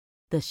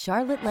The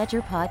Charlotte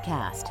Ledger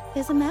Podcast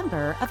is a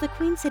member of the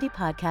Queen City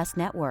Podcast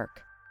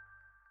Network.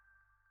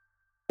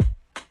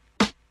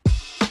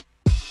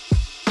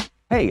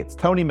 Hey, it's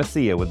Tony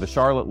Messia with the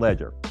Charlotte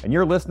Ledger, and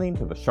you're listening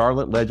to the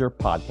Charlotte Ledger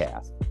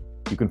Podcast.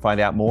 You can find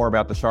out more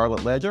about the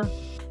Charlotte Ledger,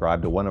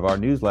 subscribe to one of our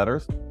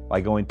newsletters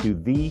by going to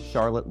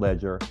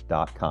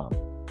thecharlotteledger.com.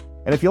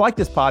 And if you like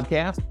this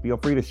podcast, feel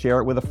free to share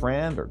it with a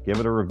friend or give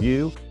it a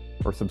review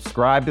or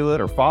subscribe to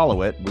it or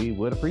follow it. We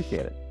would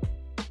appreciate it.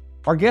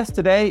 Our guest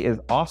today is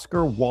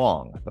Oscar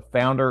Wong, the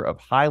founder of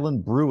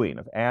Highland Brewing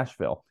of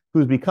Asheville,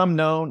 who's become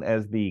known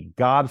as the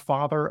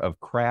godfather of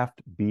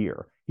craft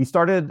beer. He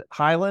started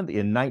Highland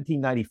in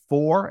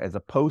 1994 as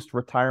a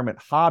post-retirement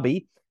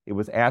hobby. It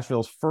was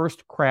Asheville's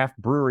first craft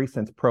brewery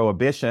since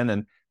Prohibition,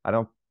 and I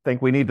don't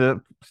think we need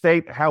to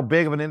state how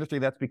big of an industry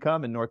that's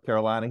become in North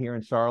Carolina, here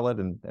in Charlotte,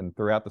 and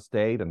throughout the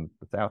state and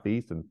the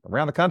Southeast and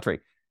around the country.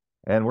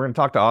 And we're going to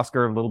talk to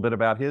Oscar a little bit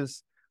about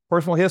his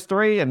personal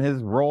history and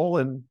his role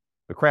in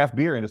the craft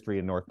beer industry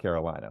in North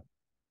Carolina.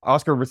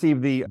 Oscar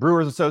received the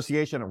Brewers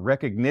Association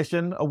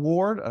Recognition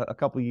Award a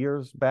couple of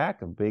years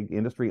back, a big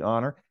industry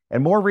honor.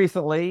 And more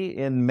recently,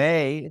 in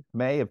May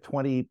of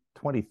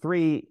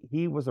 2023,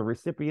 he was a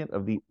recipient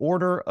of the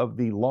Order of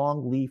the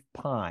Longleaf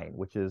Pine,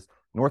 which is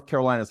North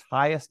Carolina's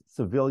highest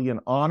civilian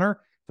honor.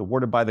 It's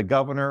awarded by the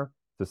governor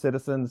to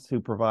citizens who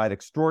provide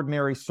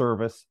extraordinary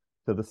service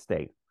to the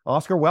state.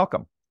 Oscar,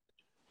 welcome.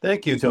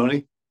 Thank you,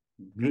 Tony.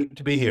 Good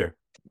to be here.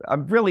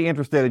 I'm really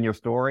interested in your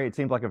story. It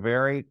seems like a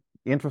very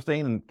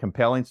interesting and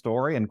compelling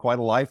story and quite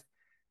a life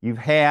you've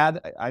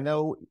had. I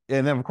know,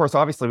 and then of course,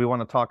 obviously, we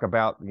want to talk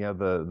about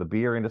the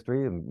beer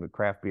industry and the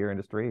craft beer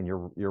industry and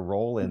your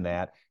role in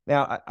that.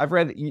 Now, I've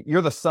read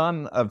you're the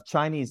son of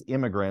Chinese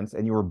immigrants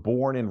and you were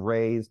born and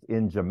raised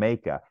in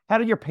Jamaica. How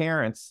did your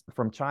parents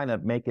from China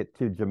make it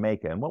to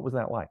Jamaica, and what was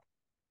that like?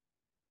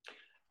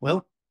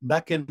 Well,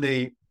 back in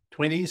the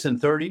 20s and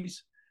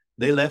 30s,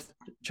 they left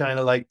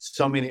China like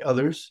so many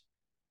others,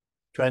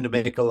 trying to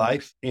make a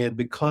life. And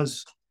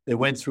because they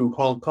went through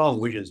Hong Kong,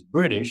 which is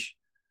British,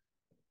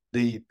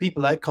 the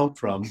people I come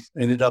from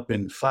ended up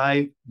in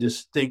 5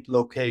 distinct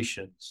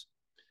locations.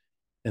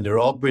 And they're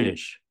all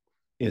British.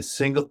 It's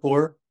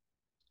Singapore,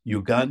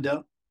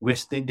 Uganda,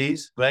 West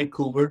Indies,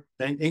 Vancouver,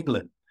 and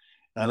England.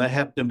 And I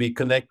happened to be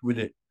connected with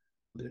the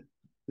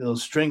little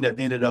string that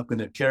ended up in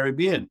the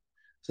Caribbean.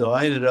 So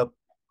I ended up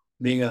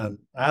being an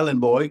island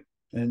boy,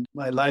 and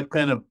my life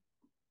kind of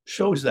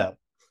shows that.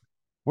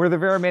 Were there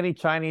very many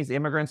Chinese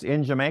immigrants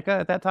in Jamaica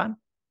at that time?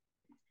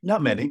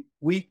 Not many.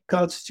 We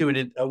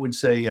constituted, I would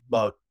say,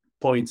 about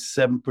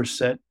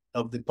 0.7%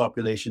 of the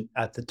population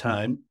at the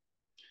time.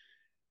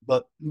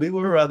 But we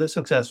were rather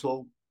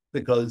successful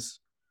because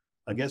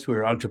I guess we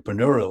were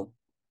entrepreneurial,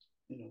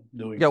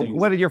 doing things.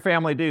 What did your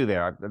family do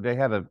there? They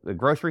had a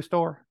grocery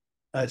store?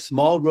 A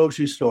small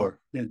grocery store,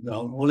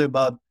 only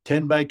about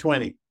 10 by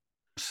 20,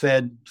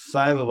 fed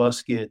 5 of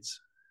us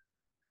kids.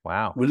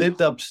 Wow. We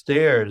lived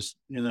upstairs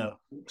in a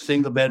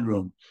single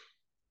bedroom.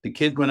 The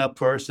kids went up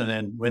first, and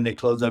then when they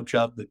closed up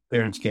shop, the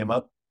parents came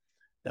up.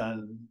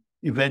 And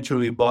eventually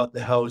we bought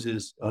the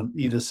houses on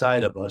either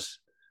side of us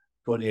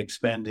for the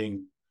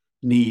expanding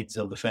needs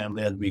of the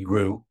family as we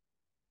grew.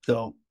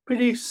 So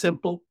pretty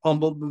simple,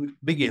 humble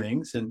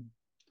beginnings. And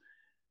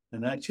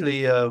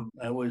actually,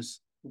 I was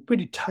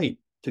pretty tight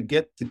to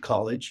get to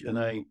college. And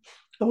I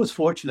was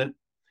fortunate.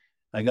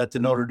 I got to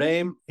Notre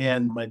Dame,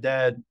 and my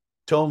dad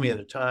told me at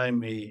the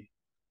time he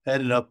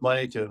had enough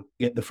money to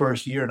get the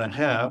first year and a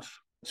half,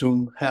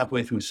 soon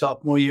halfway through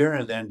sophomore year,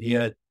 and then he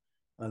had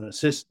an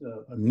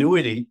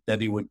annuity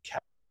that he would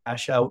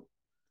cash out,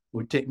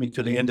 would take me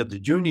to the end of the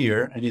junior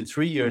year, and in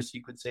 3 years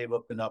he could save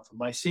up enough for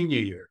my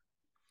senior year.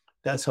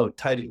 That's how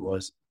tight it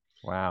was.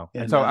 Wow.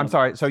 And so I'm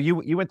sorry. So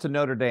you went to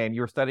Notre Dame.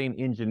 You were studying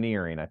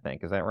engineering, I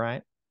think. Is that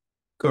right?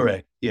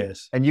 Correct.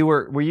 Yes. And you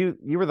were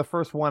the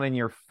first one in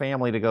your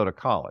family to go to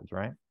college,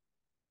 right?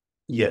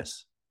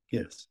 Yes.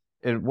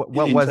 And what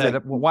was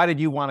it? Why did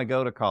you want to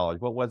go to college?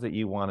 What was it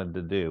you wanted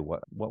to do?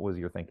 What was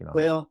your thinking on it?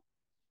 Well,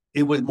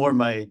 it was more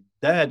my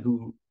dad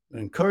who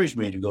encouraged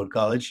me to go to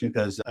college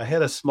because I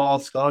had a small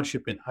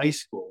scholarship in high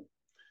school.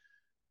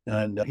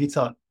 And he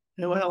thought,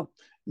 let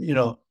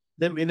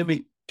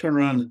me turn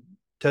around and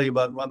tell you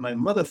about what my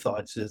mother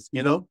thought. Says,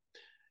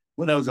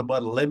 when I was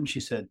about 11, she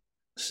said,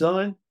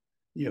 son,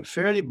 you're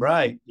fairly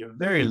bright. You're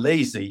very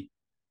lazy,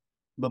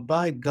 but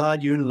by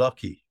God, you're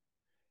lucky.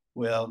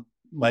 Well,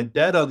 my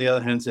dad, on the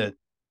other hand, said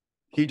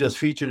he just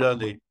featured on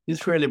he's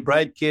a fairly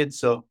bright kid,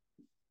 so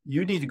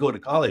you need to go to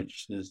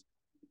college,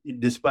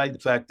 despite the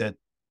fact that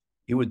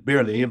he was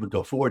barely able to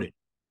afford it.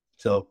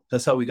 So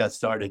that's how we got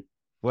started.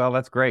 Well,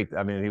 that's great.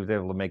 I mean, he was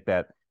able to make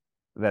that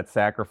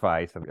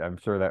sacrifice. I'm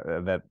sure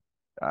that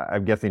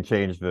I'm guessing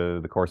changed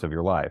the course of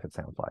your life, it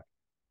sounds like.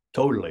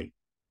 Totally.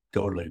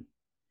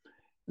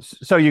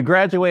 So you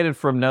graduated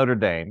from Notre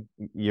Dame.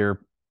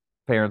 Your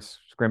parents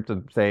scrimped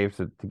and saved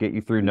to get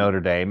you through Notre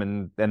Dame,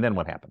 and then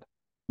what happened?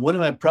 One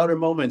of my prouder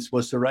moments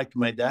was to write to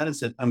my dad and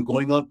said, I'm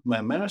going on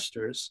my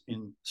master's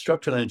in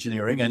structural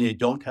engineering, and you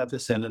don't have to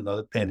send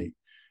another penny.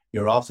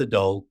 You're off the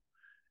dole.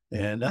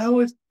 And I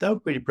was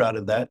pretty proud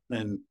of that.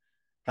 And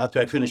after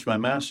I finished my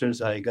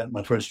master's, I got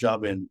my first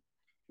job in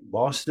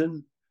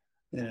Boston,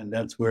 and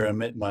that's where I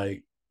met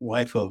my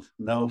wife of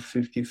now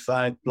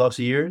 55 plus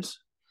years.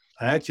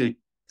 I actually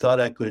thought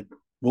I could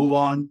move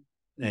on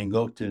and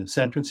go to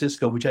San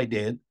Francisco, which I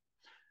did,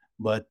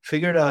 but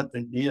figured out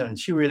that, and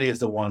she really is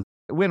the one.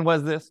 When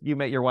was this? You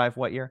met your wife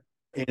what year?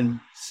 In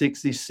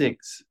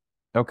 66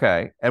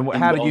 Okay. And in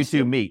how did you two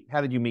Boston. meet?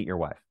 How did you meet your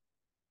wife?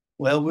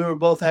 Well, we were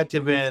both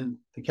active in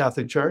the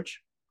Catholic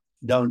Church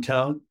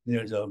downtown.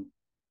 There's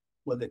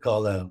what they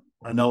call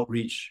an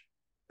outreach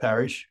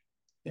parish.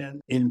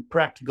 And in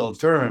practical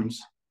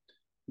terms,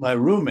 my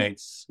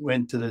roommates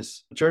went to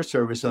this church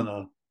service on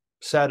a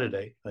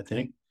Saturday, I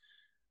think,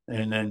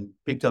 and then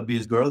picked up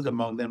these girls,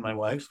 among them my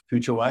wife,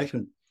 future wife,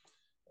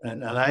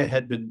 and I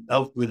had been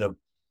out with a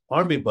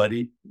army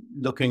buddy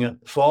looking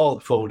at fall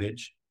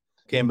foliage.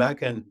 Came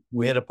back and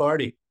we had a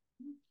party.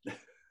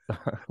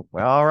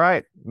 Well, all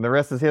right. The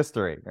rest is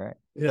history, right?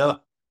 Yeah.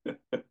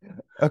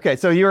 Okay,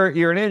 so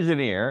you're an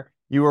engineer.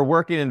 You were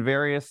working in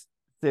various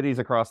cities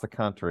across the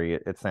country,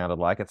 it sounded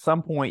like. At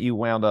some point you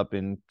wound up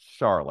in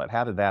Charlotte.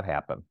 How did that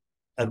happen?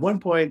 At one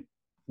point,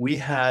 we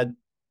had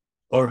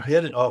our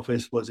head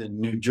office was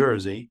in New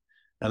Jersey,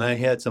 and I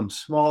had some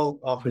small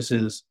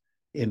offices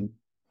in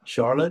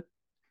Charlotte,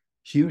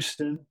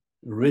 Houston,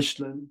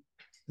 Richland,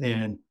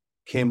 and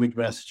Cambridge,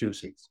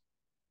 Massachusetts.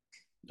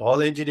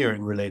 All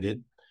engineering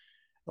related.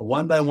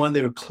 One by one,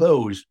 they were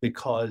closed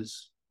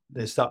because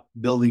they stopped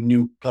building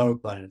new power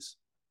plants.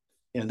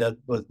 And that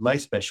was my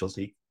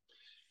specialty.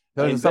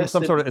 So is it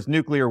some sort of it's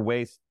nuclear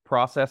waste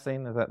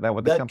processing? Is that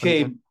what the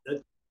company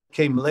that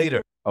came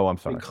later. Oh, I'm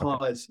sorry.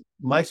 Because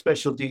my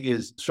specialty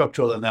is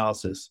structural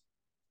analysis.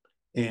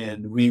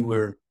 And we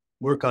were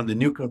work on the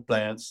nuclear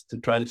plants to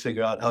try to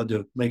figure out how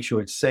to make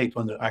sure it's safe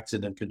under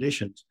accident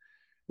conditions.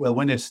 Well,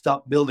 when they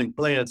stopped building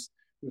plants,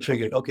 we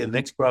figured, okay, the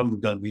next problem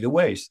is going to be the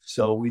waste.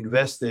 So we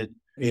invested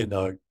in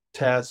our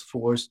task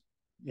force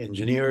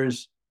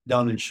engineers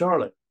down in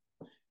Charlotte.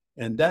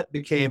 And that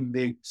became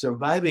the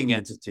surviving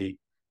entity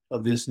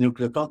of this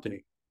nuclear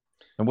company.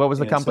 And what was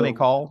the company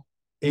called?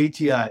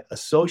 ATI,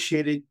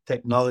 Associated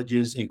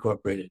Technologies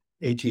Incorporated,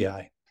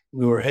 ATI.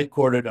 We were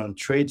headquartered on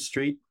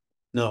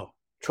Triumph,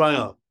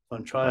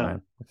 on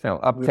Triumph. So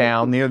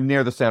uptown,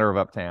 near the center of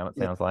uptown, it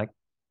sounds like.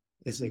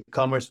 It's a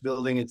commerce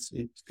building. It's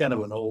kind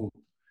of an old,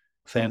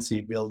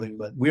 fancy building,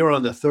 but we were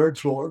on the third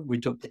floor. We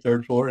took the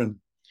third floor, and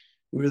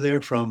we were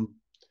there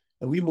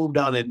and we moved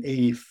out in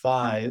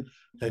 85,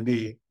 and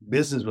the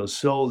business was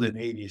sold in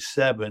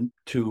 87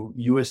 to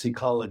US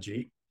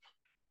Ecology.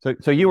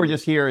 So you were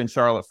just here in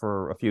Charlotte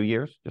for a few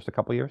years, just a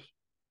couple of years?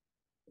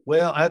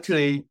 Well,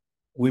 actually,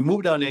 we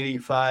moved out in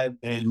 85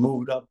 and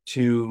moved up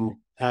to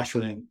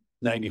Ashland in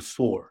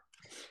 94.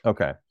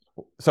 Okay.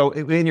 So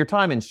in your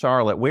time in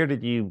Charlotte, where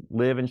did you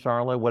live in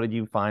Charlotte? What did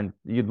you find?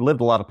 You'd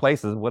lived a lot of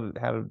places.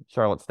 How did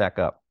Charlotte stack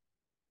up?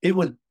 It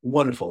was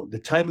wonderful. The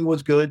timing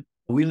was good.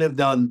 We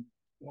lived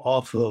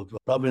off of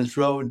Providence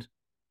Road.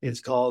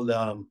 It's called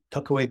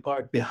Tuckaway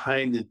Park,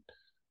 behind the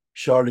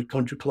Charlotte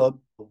Country Club.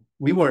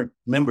 We weren't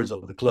members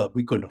of the club.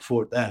 We couldn't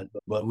afford that,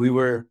 but we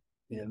were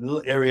in a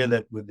little area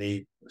that would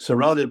be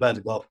surrounded by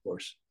the golf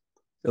course.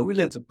 So we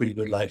lived a pretty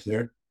good life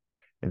there.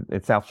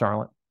 It's South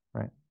Charlotte,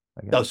 right?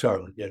 South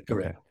Charlotte, yeah,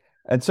 correct. Okay.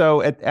 And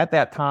so at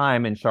that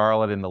time in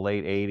Charlotte in the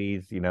late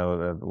 80s,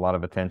 a lot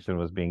of attention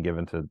was being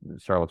given to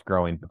Charlotte's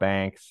growing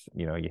banks.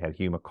 You had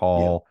Hugh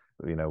McCall,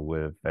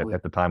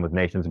 at the time with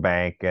Nations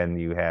Bank, and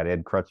you had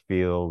Ed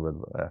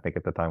Crutchfield, I think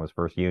at the time was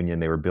First Union.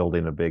 They were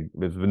building it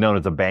was known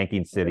as a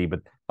banking city, but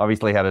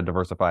obviously had a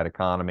diversified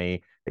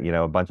economy,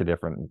 a bunch of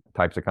different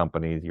types of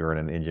companies. You were in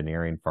an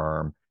engineering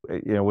firm.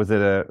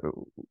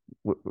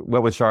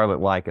 What was Charlotte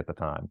like at the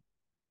time?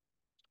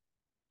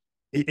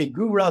 It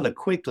grew rather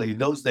quickly in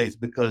those days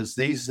because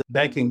these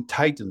banking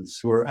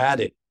titans were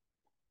at it.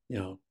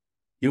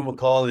 Hugh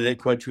McCall and Ed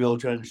Crutchfield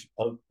trying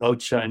to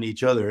outshine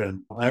each other.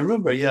 And I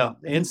remember,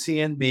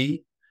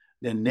 NCNB,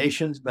 then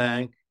Nations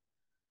Bank,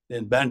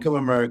 then Bank of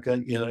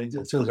America,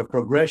 it was a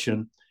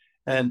progression.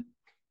 And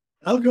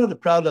I was rather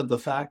proud of the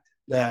fact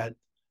that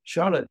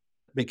Charlotte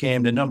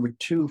became the number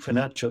 2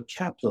 financial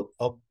capital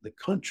of the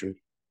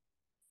country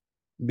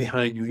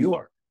behind New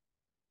York.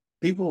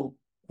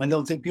 I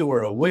don't think people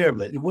were aware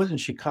of it. It wasn't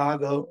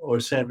Chicago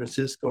or San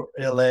Francisco or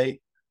LA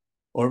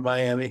or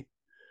Miami.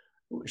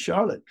 It was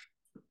Charlotte.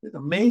 It's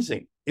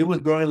amazing. It was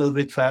growing a little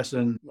bit faster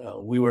than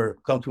we were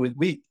comfortable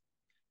with.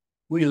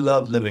 We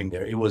loved living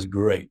there. It was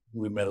great.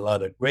 We met a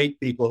lot of great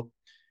people,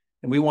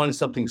 and we wanted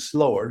something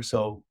slower.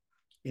 So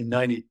in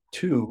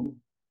 92,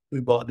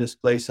 we bought this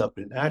place up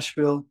in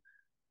Asheville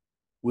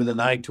with an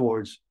eye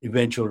towards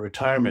eventual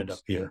retirement up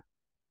here.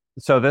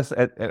 So this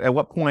at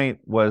what point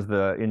was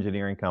the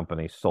engineering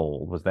company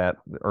sold? Was that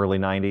the early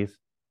 90s?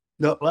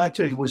 No,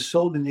 actually, it was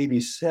sold in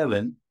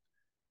 87,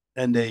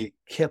 and they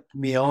kept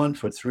me on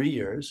for 3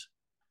 years.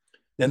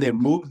 Then they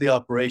moved the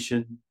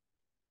operation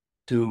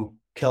to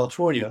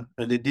California,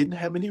 and they didn't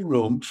have any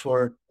room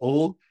for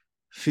old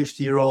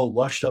 50-year-old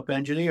washed-up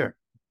engineer.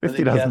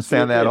 50 doesn't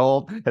sound that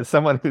old. As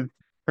someone who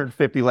turned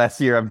 50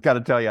 last year. I've got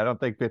to tell you, I don't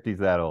think 50's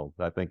that old.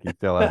 I think you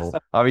still have,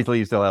 obviously,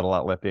 you still had a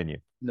lot left in you.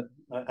 No,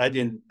 I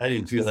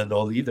didn't feel that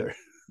old either.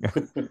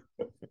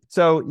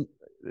 So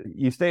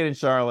you stayed in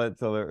Charlotte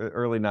till the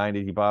early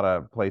 90s. You bought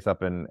a place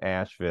up in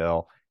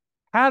Asheville.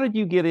 How did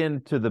you get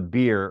into the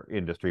beer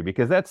industry?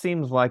 Because that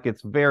seems like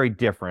it's very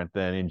different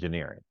than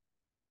engineering.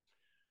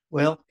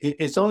 Well,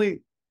 it's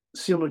only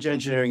similar to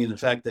engineering in the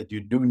fact that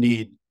you do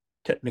need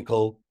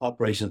technical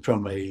operations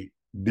from a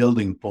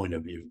building point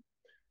of view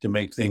to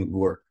make things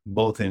work,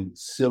 both in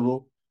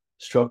civil,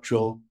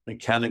 structural,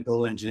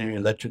 mechanical engineering,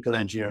 electrical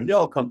engineering. They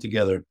all come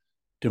together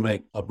to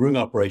make a brewing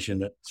operation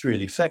that's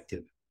really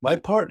effective. My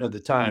partner at the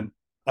time,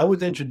 I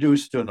was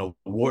introduced to an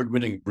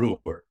award-winning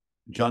brewer,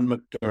 John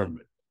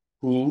McDermott,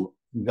 who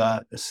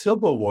got a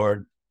silver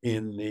award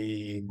in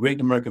the Great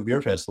American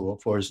Beer Festival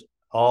for his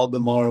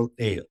Albemarle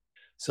Ale.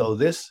 So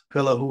this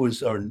fellow, who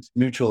was our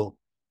mutual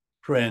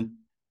friend,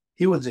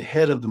 he was the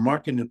head of the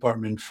marketing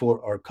department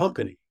for our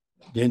company,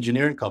 the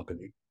engineering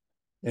company.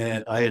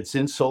 And I had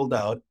since sold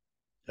out.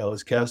 I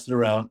was casted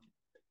around.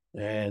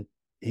 And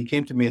he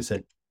came to me and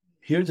said,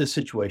 here's the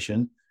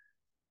situation.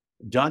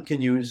 John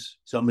can use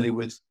somebody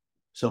with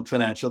some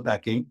financial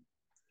backing,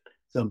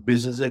 some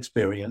business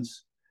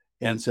experience,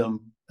 and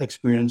some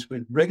experience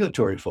with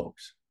regulatory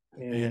folks.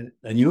 And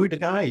you were the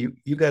guy,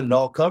 you got it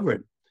all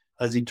covered.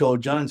 As he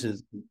told John,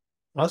 says,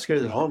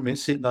 Oscar's at home,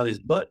 he's sitting on his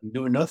butt and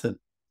doing nothing.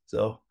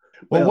 So,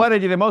 well,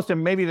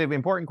 maybe the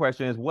important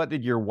question is, what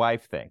did your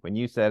wife think when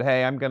you said,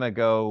 hey, I'm going to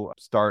go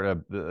start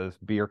a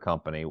beer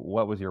company?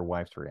 What was your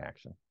wife's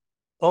reaction?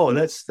 Oh,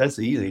 that's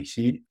easy.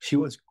 She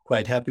was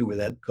quite happy with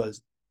that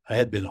because I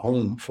had been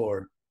home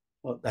for,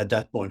 at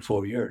that point,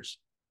 4 years.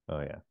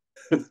 Oh, yeah.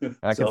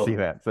 I can see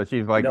that. So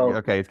she's like,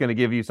 okay, it's going to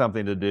give you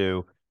something to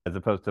do as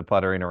opposed to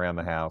puttering around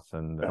the house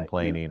and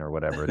complaining or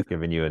whatever. It's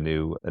giving you a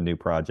new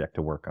project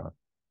to work on.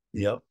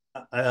 Yep.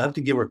 I have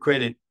to give her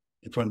credit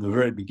from the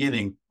very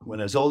beginning.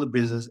 When I sold the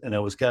business and I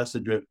was cast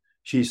adrift,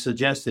 she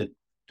suggested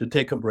to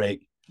take a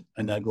break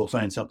and not go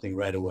find something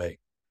right away.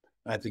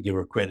 I have to give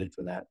her credit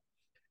for that.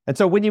 And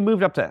so when you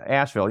moved up to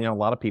Asheville, a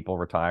lot of people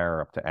retire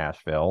up to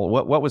Asheville.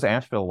 What was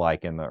Asheville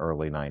like in the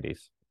early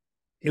 90s?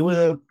 It was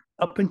a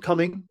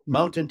up-and-coming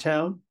mountain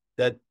town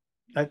that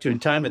actually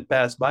time had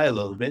passed by a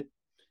little bit.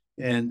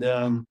 And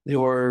there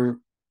were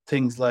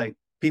things like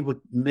people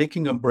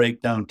making a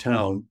break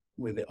downtown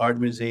with the art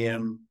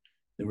museum,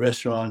 the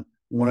restaurant,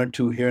 one or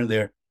two here and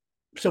there,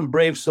 some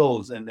brave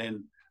souls. And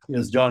then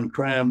there's John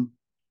Cram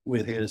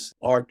with his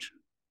art.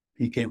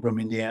 He came from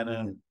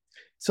Indiana.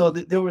 So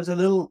there was a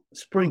little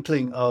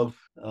sprinkling of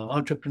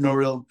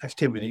entrepreneurial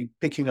activity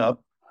picking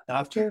up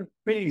after a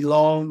pretty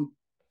long,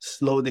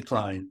 slow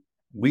decline.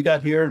 We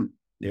got here and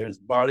there's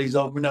Barley's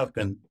opened up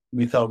and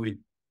we thought we'd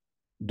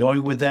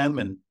join with them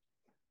and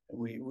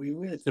we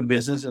went to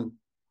business and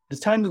the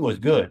timing was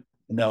good.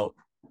 Now,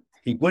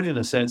 he would in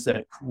a sense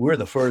that we're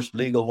the first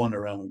legal one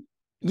around.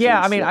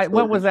 Yeah,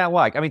 what was that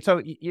like? So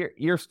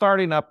you're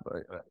starting up,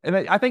 and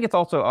I think it's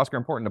also, Oscar,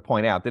 important to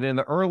point out that in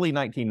the early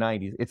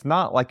 1990s, it's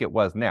not like it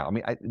was now.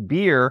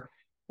 Beer,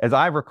 as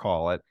I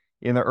recall it,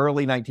 in the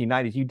early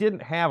 1990s, you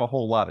didn't have a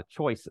whole lot of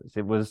choices.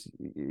 It was,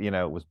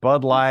 it was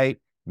Bud Light,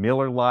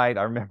 Miller Lite.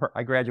 I remember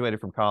I graduated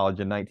from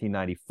college in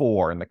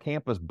 1994, and the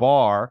campus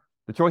bar,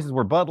 the choices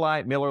were Bud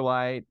Light, Miller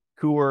Lite,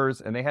 Coors,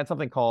 and they had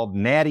something called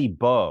Natty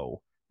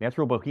Boh.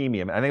 Natural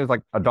Bohemian. I think it was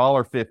like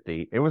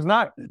 $1.50. It was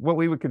not what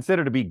we would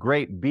consider to be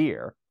great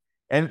beer.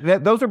 And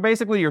those are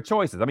basically your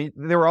choices.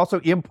 There were also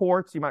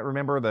imports. You might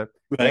remember the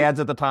ads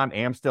at the time,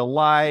 Amstel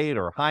Light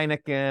or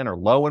Heineken or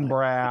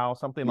Lowenbrau,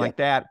 something like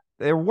that.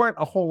 There weren't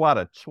a whole lot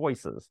of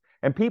choices.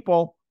 And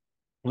people,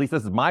 at least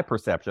this is my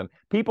perception,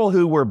 people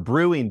who were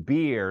brewing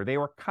beer, they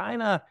were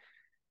it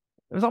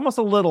was almost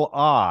a little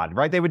odd,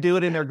 right? They would do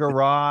it in their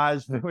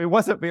garage. It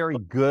wasn't very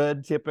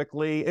good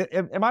typically.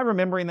 Am I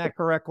remembering that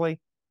correctly?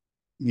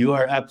 You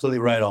are absolutely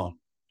right on.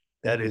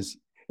 It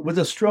was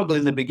a struggle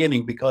in the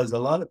beginning because a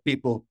lot of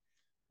people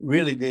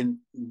really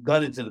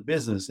got into the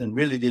business and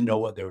really didn't know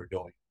what they were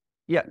doing.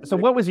 Yeah. So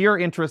what was your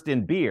interest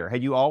in beer?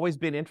 Had you always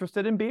been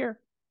interested in beer?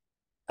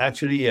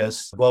 Actually,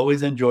 yes. I've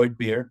always enjoyed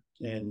beer.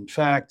 And in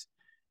fact,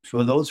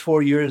 for those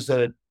 4 years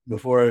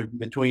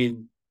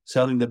between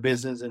selling the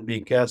business and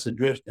being cast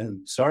adrift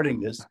and starting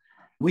this,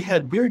 we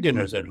had beer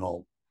dinners at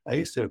home. I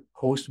used to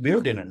host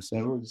beer dinners.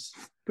 And it was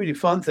a pretty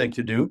fun thing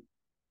to do.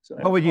 So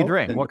what would you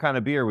drink? What kind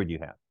of beer would you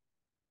have?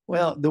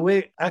 Well, at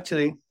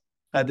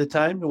the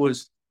time, it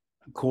was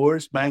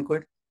Coors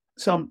Banquet,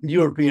 some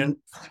European,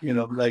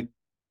 like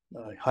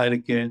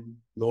Heineken,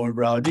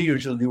 Lowenbrau. The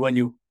usually when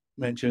you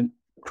mentioned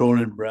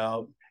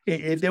Kronenbrau,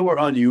 they were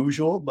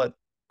unusual, but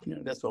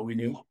that's what we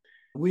knew.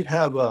 We'd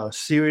have a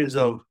series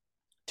of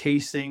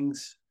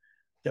tastings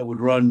that would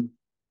run.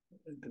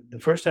 The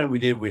first time we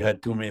did, we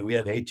had too many. We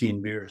had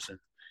 18 beers. And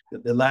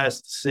the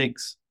last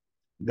 6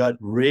 got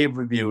rave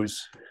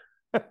reviews.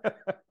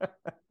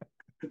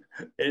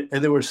 and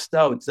there were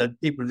stouts that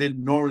people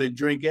didn't normally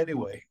drink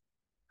anyway.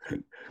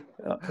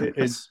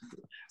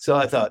 So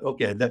I thought,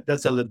 okay,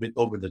 that's a little bit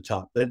over the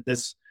top.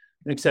 Next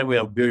time we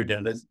have beer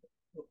dinner, let's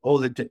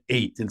hold it to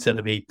 8 instead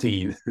of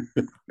 18.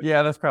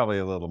 Yeah, that's probably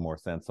a little more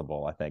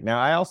sensible, I think. Now,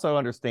 I also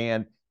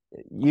understand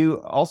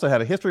you also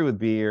had a history with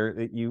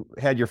beer. You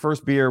had your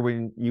first beer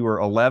when you were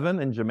 11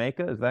 in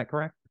Jamaica. Is that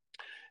correct?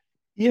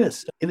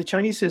 Yes, in the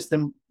Chinese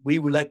system, we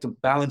would like to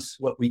balance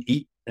what we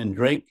eat and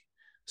drink.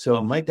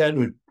 So my dad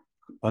would,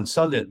 on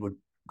Sunday, would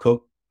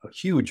cook a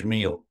huge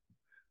meal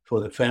for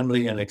the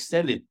family and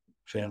extended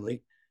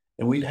family.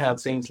 And we'd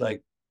have things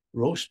like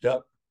roast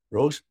duck,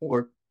 roast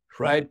pork,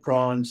 fried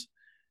prawns.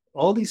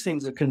 All these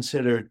things are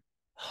considered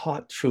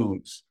hot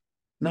foods,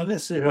 not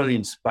necessarily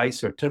in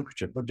spice or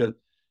temperature, but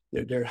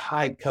they're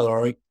high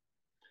caloric.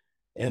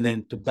 And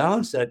then to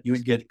balance that, you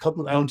would get a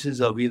couple of ounces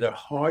of either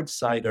hard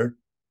cider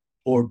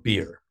or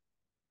beer.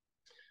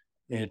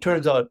 And it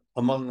turns out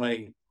among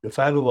the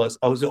five of us,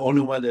 I was the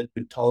only one that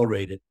could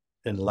tolerate it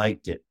and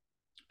liked it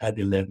at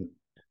 11.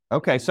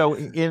 Okay, so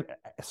in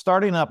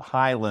starting up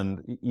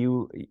Highland,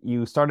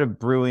 you started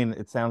brewing,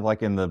 it sounds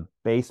like in the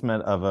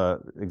basement of a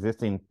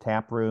existing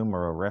tap room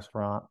or a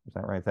restaurant. Is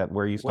that right? Is that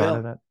where you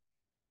started it?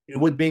 It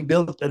was being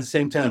built at the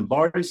same time.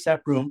 Barry's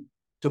tap room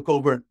took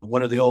over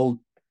one of the old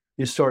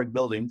historic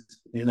buildings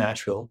in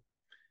Nashville,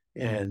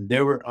 and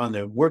they were on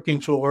the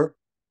working floor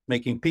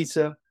making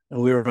pizza,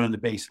 and we were on the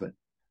basement.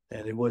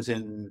 And it was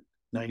in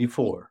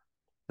 94.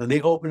 And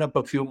they opened up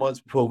a few months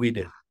before we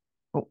did.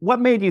 What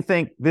made you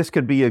think this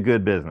could be a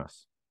good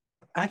business?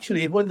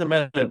 Actually, it wasn't a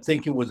matter of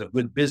thinking it was a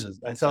good business.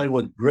 I thought it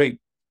was great,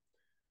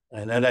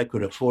 and that I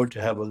could afford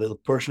to have a little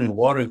personal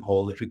watering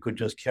hole if it could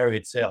just carry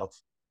itself.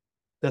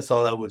 That's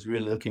all I was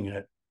really looking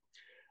at.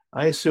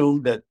 I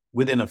assumed that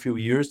within a few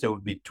years there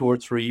would be 2 or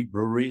 3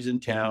 breweries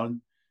in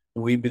town,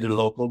 and we'd be the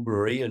local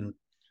brewery.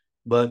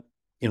 But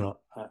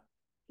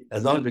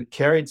as long as it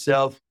carried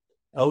itself,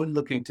 I wasn't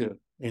looking to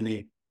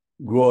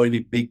grow any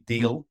big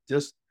deal.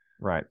 Just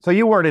right. So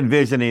you weren't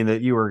envisioning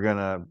that you were going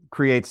to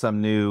create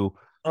some new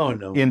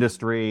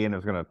industry and it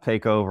was going to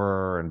take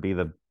over and be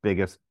the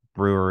biggest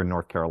brewer in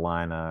North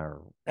Carolina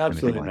or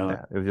absolutely anything like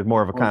not. that. It was just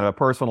more of a kind of a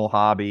personal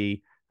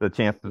hobby, the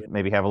chance to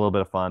maybe have a little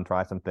bit of fun,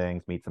 try some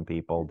things, meet some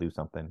people, do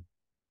something.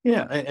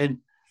 Yeah, and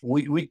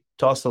we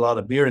tossed a lot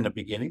of beer in the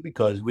beginning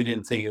because we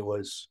didn't think it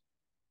was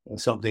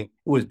something. It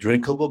was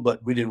drinkable,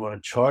 but we didn't want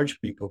to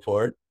charge people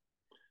for it.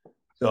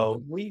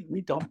 So we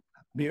dumped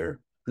beer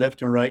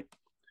left and right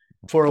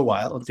for a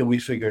while until we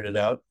figured it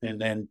out. And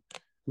then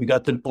we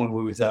got to the point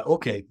where we thought,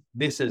 okay,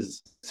 this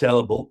is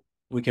sellable.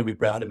 We can be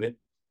proud of it.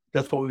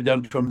 That's what we've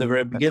done from the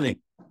very beginning.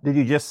 Did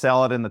you just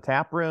sell it in the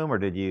tap room or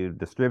did you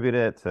distribute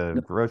it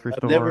to grocery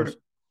stores?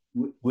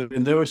 We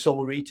never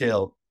sold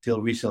retail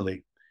till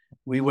recently.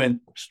 We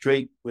went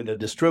straight with a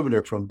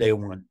distributor from day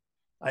one.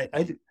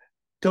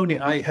 Tony,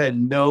 I had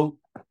no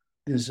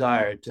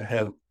desire to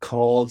have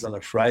calls on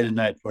a Friday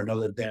night for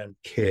another damn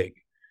keg.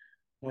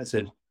 I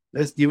said,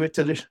 let's give it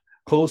to the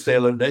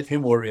wholesaler, let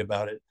him worry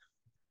about it.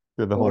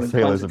 So the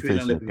wholesalers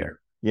appreciate that.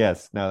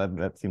 Yes, no,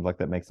 that seems like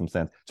that makes some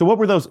sense. So what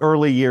were those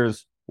early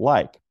years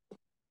like?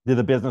 Did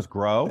the business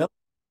grow? Yep.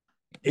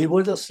 It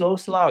was a slow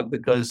slog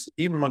because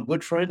even a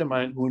good friend of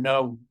mine who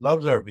now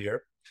loves our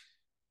beer,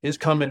 his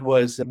comment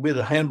was, with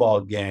a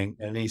handball gang,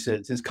 and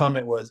his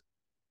comment was,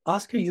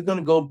 Oscar, you're going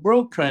to go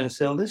broke trying to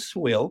sell this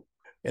swill.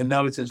 And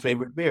now it's his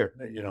favorite beer,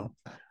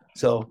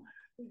 So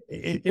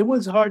it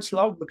was a hard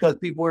slog because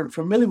people weren't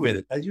familiar with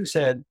it. As you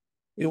said,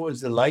 it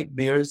was the light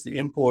beers, the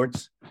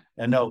imports,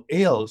 and now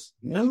ales,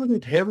 a little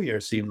bit heavier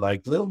seemed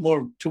like, a little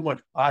more, too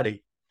much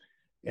body.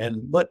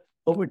 But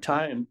over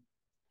time,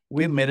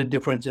 we've made a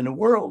difference in the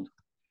world.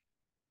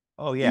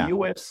 Oh, yeah. The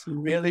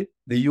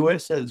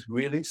U.S. has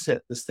really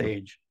set the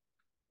stage.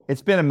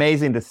 It's been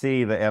amazing to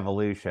see the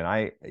evolution.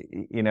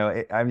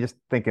 I'm just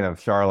thinking of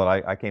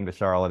Charlotte. I came to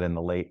Charlotte in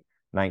the late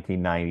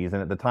 1990s.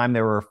 And at the time,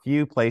 there were a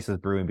few places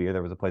brewing beer.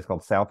 There was a place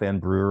called South End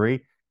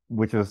Brewery,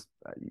 which was,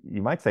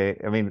 you might say,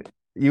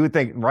 you would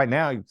think right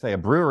now, you'd say a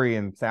brewery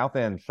in South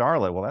End,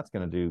 Charlotte, well, that's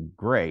going to do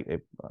great.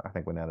 It, I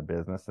think, went out of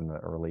business in the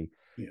early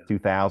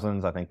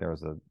 2000s. I think there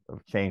was a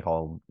chain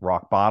called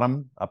Rock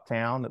Bottom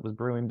uptown that was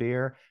brewing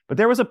beer. But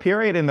there was a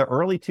period in the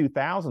early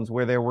 2000s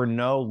where there were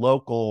no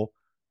local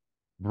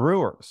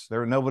brewers. There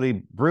was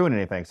nobody brewing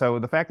anything. So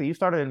the fact that you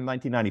started in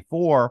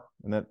 1994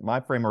 and that my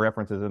frame of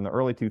reference is in the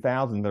early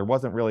 2000s, there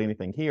wasn't really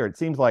anything here. It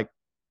seems like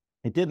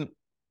it didn't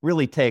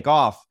really take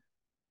off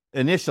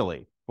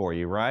initially for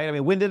you, right?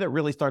 When did it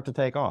really start to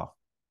take off?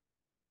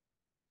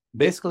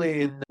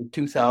 Basically in the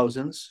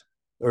 2000s,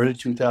 early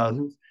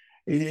 2000s.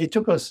 It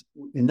took us,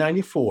 in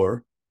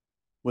 94,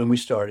 when we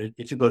started,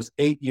 it took us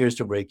 8 years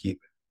to break even.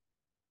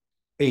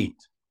 8.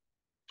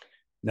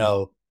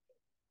 Now,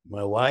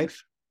 my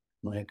wife,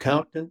 my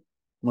accountant,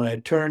 my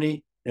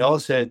attorney, they all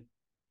said,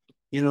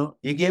 you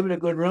gave it a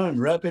good run,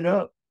 wrap it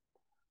up.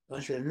 I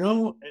said,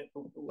 no,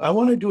 I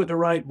want to do it the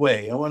right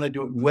way. I want to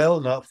do it well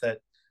enough that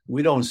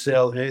we don't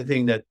sell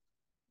anything that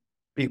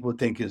people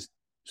think is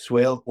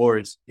swell or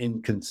it's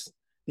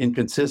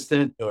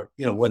inconsistent or,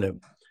 whatever.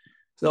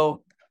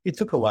 So it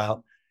took a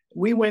while.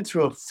 We went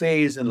through a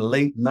phase in the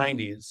late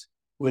 90s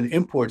when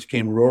imports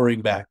came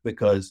roaring back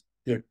because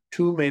there are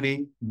too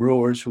many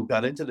brewers who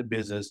got into the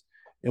business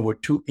and were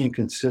too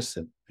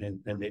inconsistent. And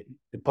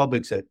the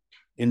public said,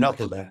 enough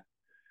of that.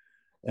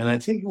 And I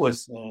think it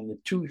was in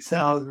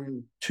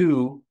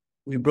 2002,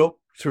 we broke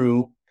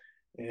through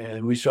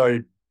and we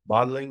started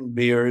bottling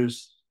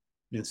beers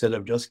instead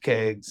of just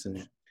kegs.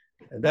 And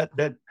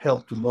that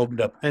helped to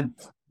open up. And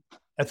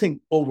I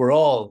think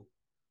overall,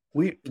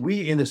 we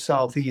in the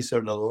Southeast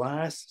are the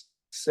last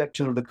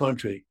section of the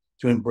country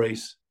to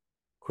embrace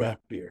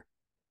craft beer.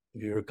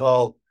 If you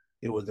recall,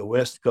 it was the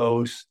West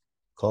Coast,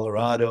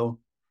 Colorado,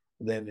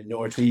 then the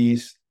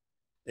Northeast,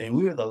 and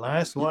we were the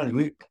last one.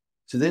 We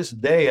to this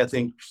day, I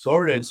think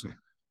Florida is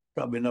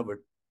probably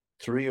number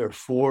 3 or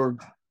 4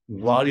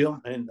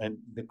 volume, and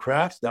the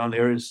craft down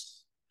there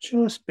is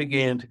just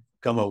began to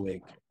come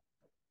awake.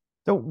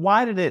 So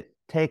why did it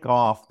take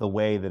off the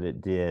way that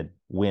it did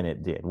when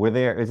it did?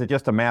 Is it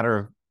just a matter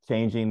of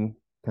changing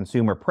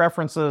consumer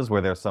preferences?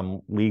 Were there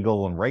some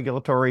legal and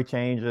regulatory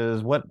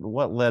changes? What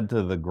led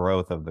to the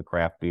growth of the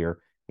craft beer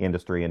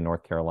industry in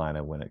North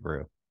Carolina when it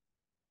grew?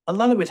 A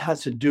lot of it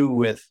has to do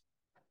with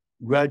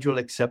gradual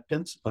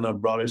acceptance on a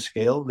broader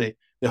scale. The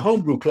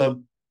homebrew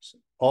clubs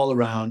all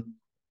around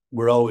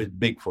were always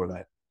big for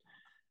that.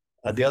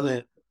 At the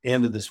other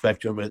end of the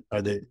spectrum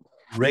are the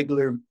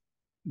regular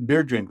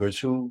beer drinkers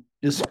who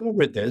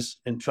discovered this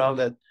and found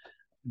that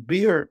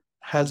beer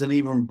has an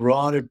even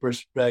broader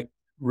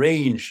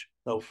range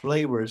of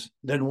flavors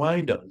than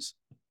wine does.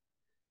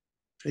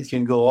 It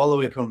can go all the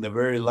way from the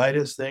very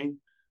lightest thing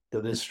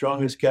to the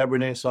strongest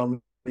Cabernet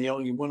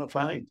Sauvignon you want to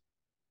find,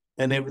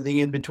 and everything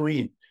in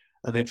between.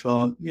 And they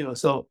found,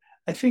 so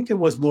I think it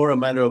was more a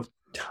matter of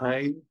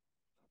time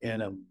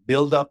and a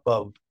buildup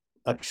of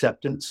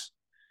acceptance.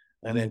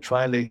 And then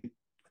finally,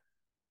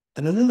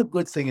 and another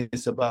good thing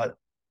is about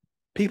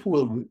people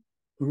will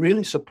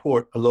really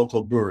support a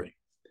local brewery.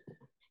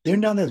 They're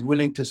not as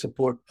willing to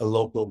support a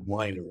local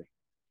winery.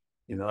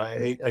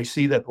 I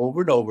see that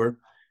over and over.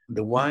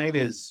 The wine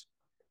has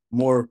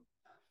more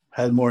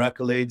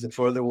accolades the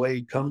further away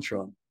it comes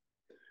from,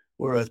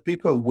 whereas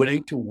people are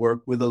willing to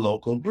work with a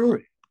local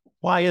brewery.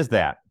 Why is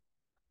that?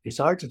 It's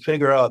hard to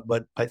figure out,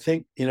 but I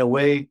think in a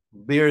way,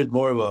 beer is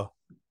more of a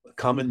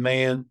common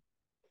man,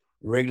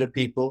 regular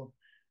people.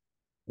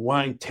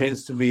 Wine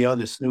tends to be on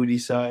the snooty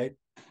side.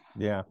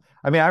 Yeah.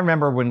 I mean, I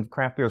remember when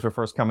craft beers were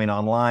first coming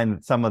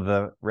online, some of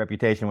the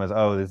reputation was,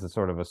 oh, this is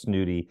sort of a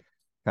snooty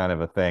kind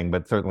of a thing,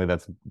 but certainly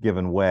that's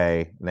given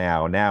way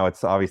now. Now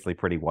it's obviously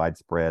pretty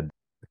widespread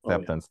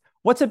acceptance. Oh, yeah.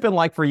 What's it been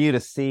like for you to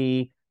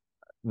see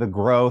the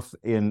growth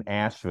in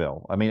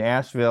Asheville? I mean,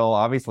 Asheville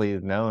obviously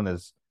is known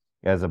as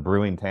a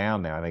brewing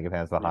town now. I think it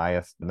has the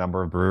highest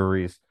number of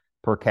breweries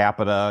per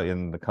capita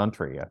in the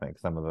country, I think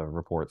some of the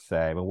reports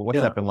say. But what's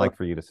that been like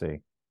for you to see?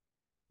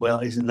 Well,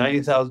 it's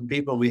 90,000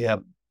 people. We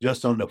have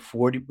just under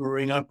 40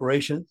 brewing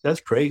operations. That's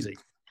crazy.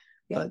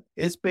 But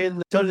it's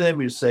been, let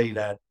me say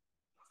that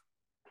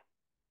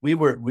we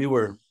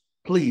were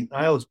pleased.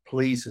 I was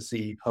pleased to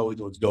see how it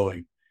was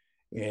going.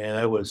 And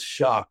I was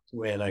shocked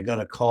when I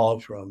got a call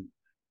from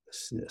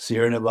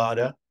Sierra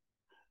Nevada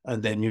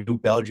and then New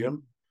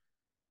Belgium.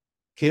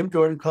 Kim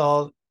Jordan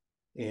called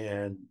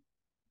and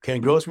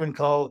Ken Grossman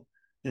called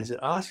and said,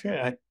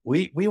 Oscar,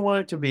 we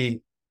want it to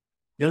be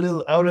a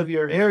little out of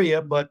your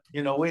area, but,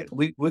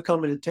 we're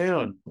coming to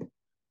town.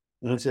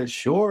 And I said,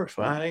 sure,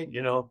 fine,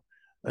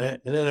 And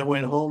then I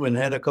went home and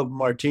had a couple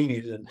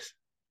martinis and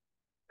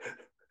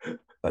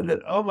I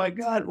said, oh my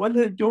God, what are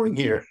they doing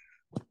here?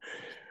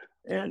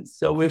 And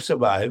so we've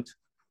survived.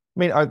 I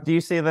mean, do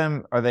you see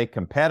them? Are they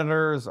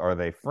competitors? Are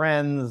they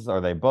friends?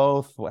 Are they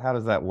both? How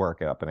does that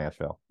work up in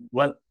Asheville?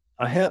 Well,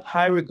 I have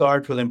high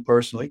regard for them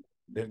personally.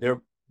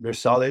 They're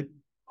solid,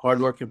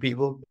 hardworking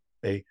people.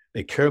 They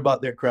care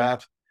about their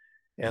craft,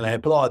 and I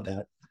applaud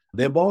that.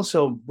 They've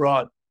also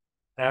brought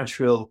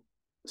Asheville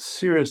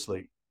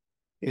seriously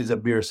as a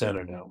beer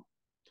center now.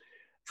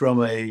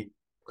 From a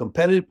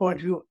competitive point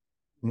of view,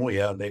 well,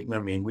 yeah,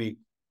 we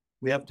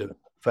have to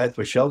fight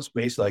for shelf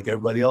space like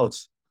everybody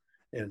else,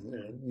 and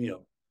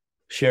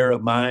share a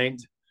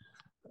mind.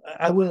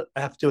 I will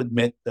have to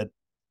admit that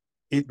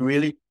it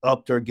really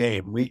upped our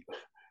game.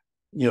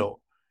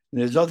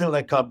 There's nothing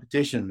like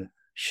competition.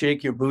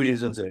 Shake your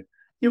booties and say,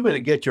 you better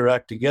get your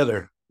act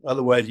together.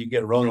 Otherwise you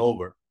get run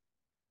over.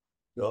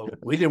 So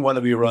we didn't want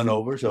to be run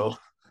over. So.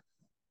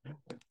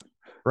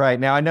 Right.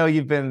 Now, I know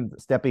you've been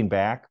stepping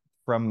back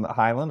from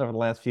Highland over the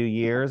last few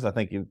years. I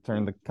think you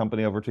turned the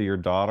company over to your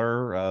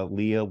daughter,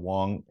 Leah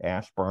Wong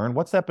Ashburn.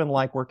 What's that been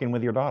like working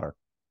with your daughter?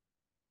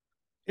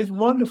 It's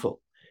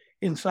wonderful.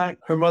 In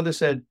fact, her mother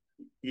said,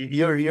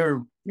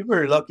 you're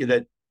very lucky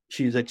that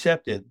she's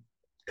accepted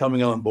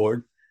coming on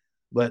board,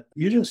 but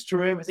you just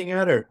threw everything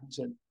at her. I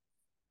said,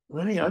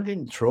 honey, I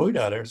didn't throw it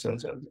at her. So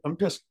I'm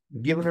just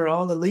giving her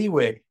all the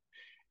leeway.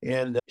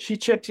 And she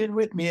checks in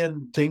with me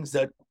and things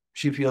that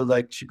she feels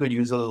like she could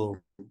use a little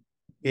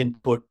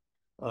input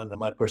on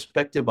my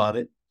perspective on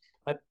it.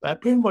 I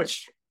pretty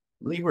much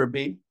leave her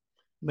be,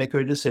 make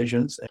her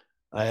decisions.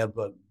 I have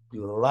a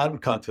lot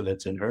of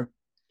confidence in her.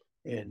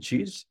 And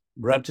she's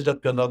ramped it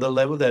up to another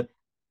level that,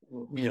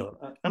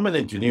 I'm an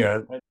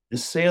engineer. The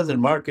sales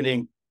and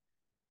marketing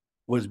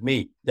was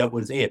me. That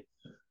was it.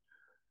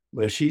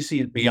 But she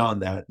sees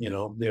beyond that.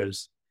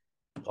 There's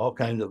all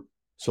kinds of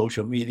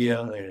social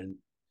media and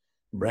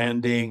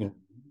branding, and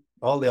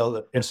all the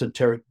other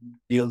esoteric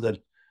deals that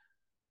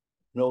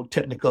no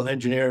technical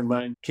engineering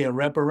mind can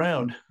wrap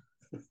around.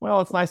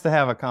 Well, it's nice to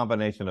have a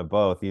combination of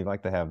both. You'd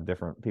like to have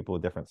different people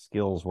with different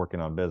skills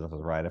working on businesses,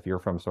 right? If you're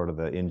from sort of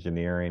the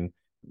engineering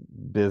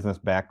business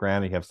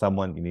background, you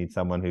need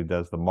someone who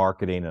does the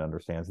marketing and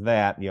understands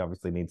that. You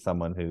obviously need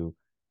someone who,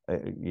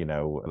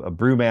 a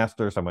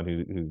brewmaster, someone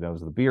who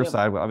knows the beer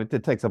side. Well, I mean,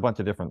 it takes a bunch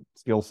of different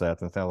skill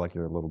sets, and it sounds like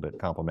you're a little bit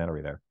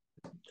complementary there.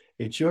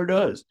 It sure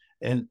does.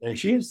 And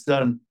she has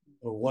done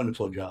a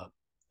wonderful job.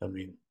 I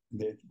mean,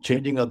 the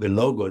changing of the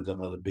logo is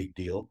another big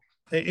deal.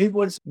 It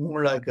was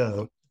more like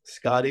a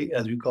Scotty,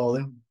 as we call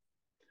him.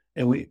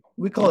 And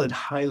we call it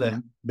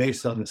Highland,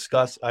 based on the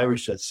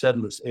Scots-Irish that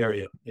settlers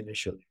area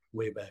initially,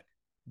 way back.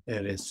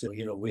 And it's,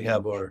 we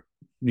have our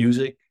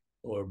music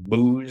or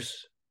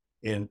booze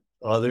and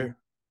other.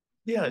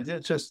 Yeah,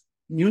 it's just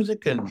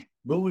music and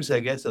booze, I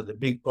guess, are the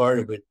big part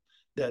of it.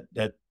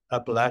 That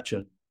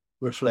Appalachian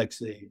reflects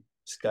the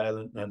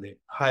Skyland and the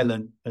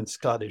Highland and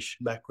Scottish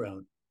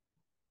background.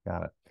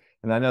 Got it.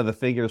 And I know the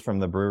figures from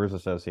the Brewers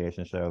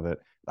Association show that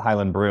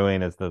Highland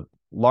Brewing is the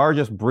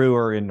largest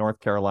brewer in North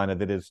Carolina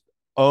that is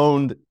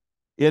owned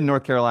in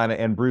North Carolina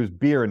and brews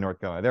beer in North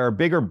Carolina. There are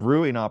bigger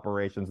brewing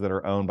operations that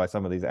are owned by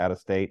some of these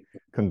out-of-state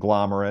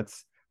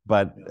conglomerates.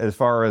 But as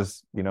far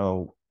as,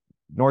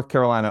 North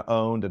Carolina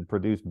owned and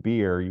produced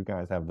beer, you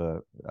guys have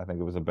I think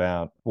it was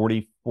about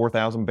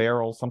 44,000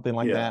 barrels, something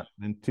like that,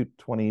 in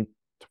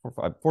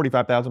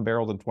 45,000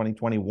 barrels in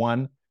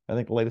 2021. I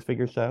think the latest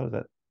figures show. Is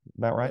that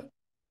about right?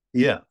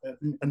 Yeah.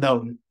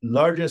 Now,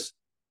 largest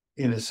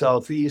in the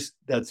Southeast,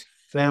 that's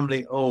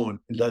family owned,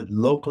 that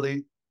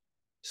locally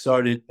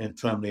started and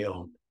family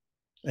owned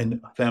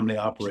and family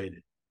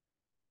operated.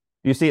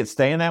 You see it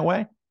staying that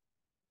way?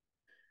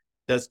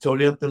 That's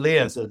totally up to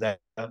Leah. So that,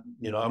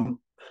 you're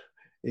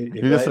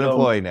just an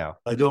employee now.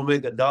 I don't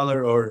make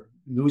 $1 or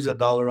lose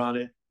 $1 on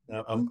it.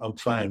 I'm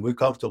fine. We're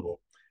comfortable.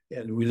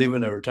 And we live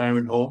in a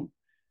retirement home.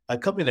 I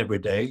come in every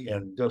day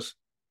and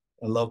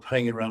I love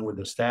hanging around with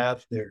the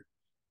staff. They're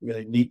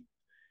really neat.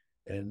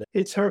 And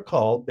it's her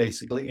call,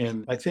 basically.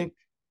 And I think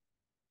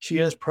she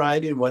has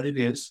pride in what it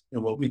is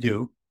and what we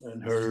do.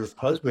 And her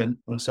husband,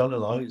 my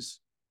son-in-law, is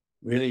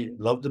really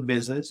love the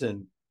business,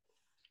 and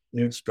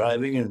they're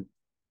striving and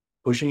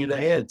pushing it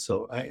ahead.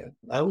 So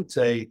I would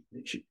say,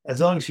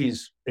 as long as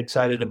she's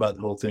excited about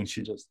the whole thing,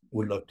 she just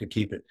would love to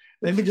keep it.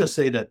 Let me just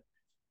say that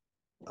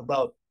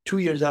about 2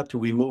 years after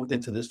we moved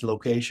into this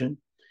location,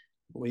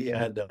 we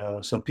had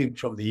some people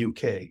from the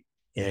UK,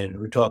 and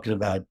we're talking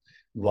about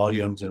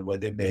volumes and what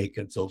they make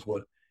and so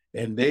forth.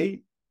 And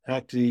they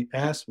actually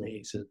asked me,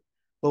 he said,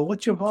 well,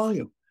 what's your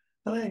volume?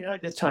 And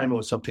at the time, it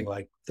was something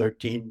like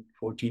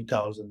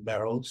 14,000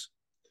 barrels.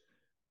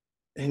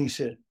 And he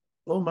said,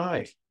 oh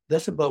my,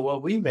 that's about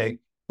what we make,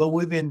 but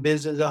we've been in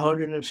business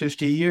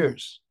 150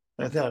 years.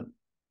 I thought,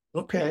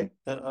 okay,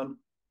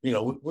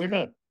 we're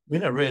not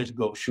ready to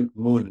go shoot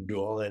the moon and do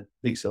all that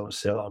big sell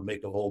and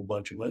make a whole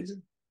bunch of money.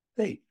 Said,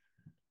 hey,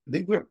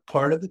 we're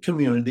part of the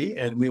community,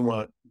 and we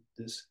want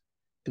this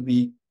to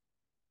be.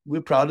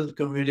 We're proud of the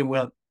community. We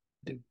want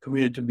the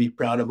community to be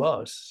proud of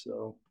us.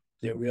 So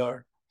there we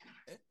are.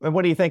 And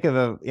what do you think of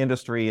the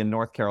industry in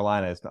North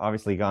Carolina? It's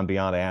obviously gone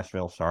beyond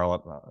Asheville.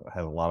 Charlotte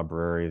has a lot of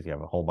breweries. You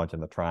have a whole bunch in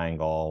the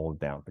Triangle,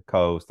 down at the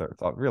coast.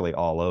 It's really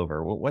all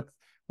over.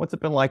 What's it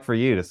been like for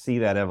you to see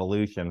that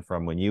evolution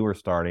from when you were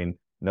starting?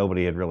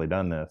 Nobody had really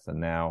done this, and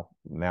now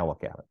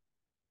look at it.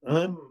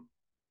 I'm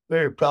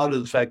very proud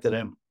of the fact that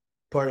I'm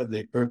part of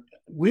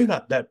we're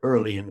not that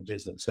early in the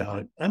business.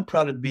 I'm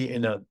proud to be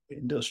in an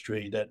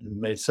industry that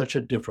made such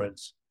a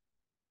difference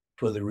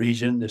for the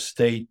region, the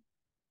state,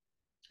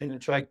 and in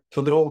fact,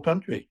 for the whole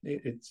country.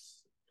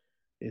 It's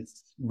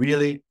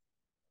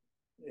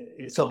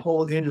a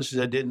whole industry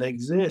that didn't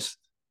exist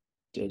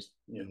just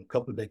a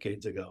couple of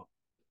decades ago.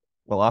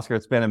 Well, Oscar,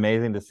 it's been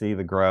amazing to see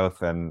the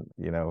growth and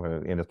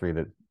an industry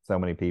that so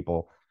many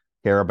people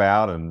care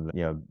about and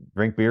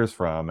drink beers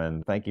from.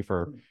 And thank you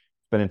for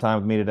spending time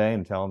with me today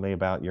and telling me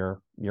about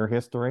your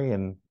history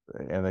and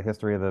the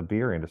history of the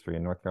beer industry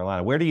in North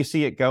Carolina. Where do you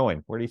see it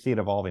going? Where do you see it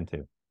evolving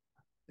to?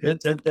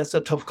 That's a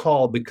tough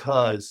call,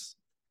 because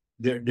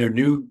there are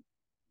new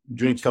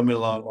drinks coming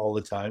along all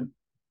the time.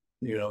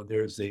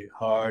 There's the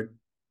hard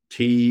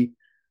tea,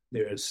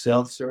 there's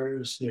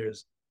seltzers,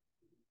 there's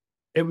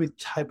every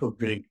type of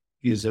drink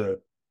is a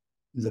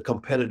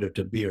competitor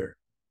to beer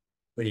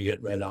when you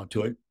get right down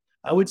to it.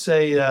 I would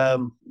say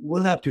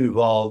we'll have to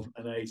evolve,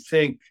 and I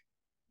think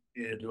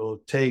it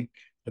will take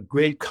a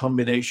great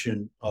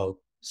combination of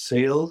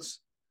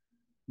sales,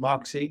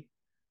 moxie,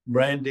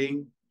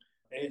 branding,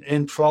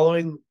 and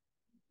following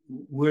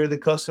where the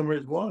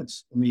customers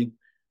wants. I mean,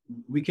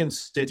 we can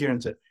sit here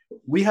and say,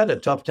 we had a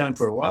tough time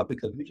for a while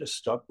because we just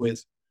stuck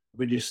with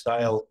British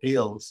style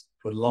ales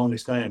for the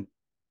longest time,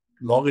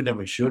 longer than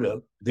we should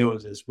have. There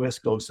was this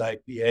West Coast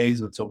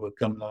IPAs and so we're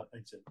coming out. I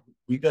said,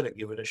 we got to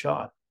give it a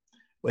shot.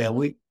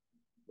 Well,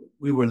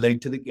 we were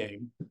late to the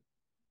game,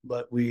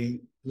 but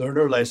we learned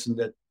our lesson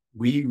that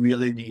we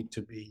really need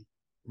to be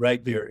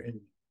right there in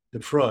the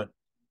front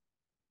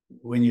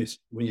when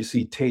you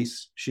see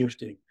tastes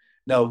shifting.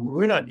 Now,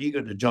 we're not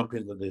eager to jump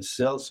into this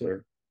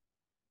seltzer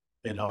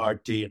and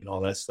hard tea and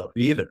all that stuff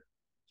either.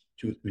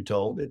 Truth be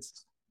told,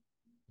 it's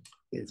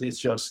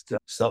just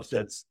stuff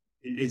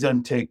it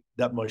doesn't take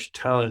that much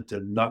talent to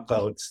knock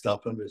out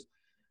stuff and just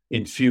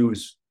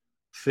infuse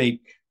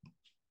fake,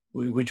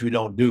 which we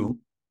don't do.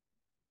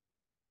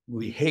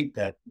 We hate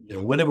that.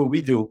 Whatever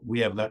we do, we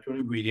have natural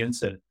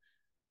ingredients, and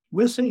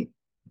we'll see.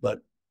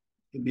 But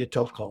it'd be a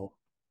tough call.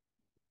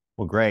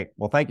 Well, great.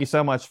 Well, thank you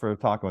so much for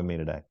talking with me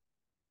today.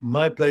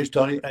 My pleasure,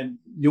 Tony. And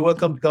you're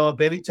welcome to come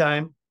up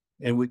anytime,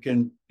 and we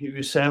can give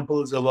you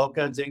samples of all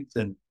kinds of things,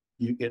 and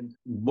you can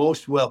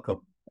most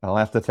welcome. I'll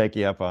have to take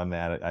you up on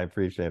that. I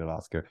appreciate it,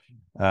 Oscar.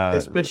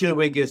 Especially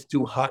when it gets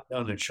too hot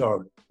down in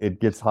Charlotte. It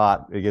gets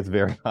hot. It gets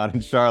very hot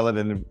in Charlotte,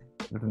 and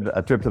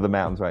a trip to the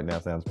mountains right now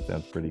sounds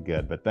pretty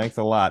good. But thanks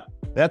a lot.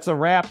 That's a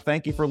wrap.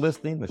 Thank you for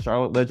listening. The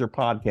Charlotte Ledger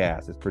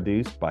podcast is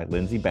produced by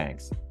Lindsay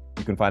Banks.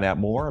 You can find out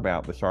more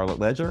about the Charlotte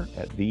Ledger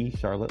at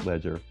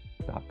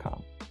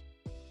thecharlotteledger.com.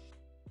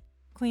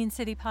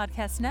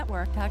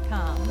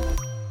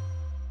 QueenCityPodcastNetwork.com.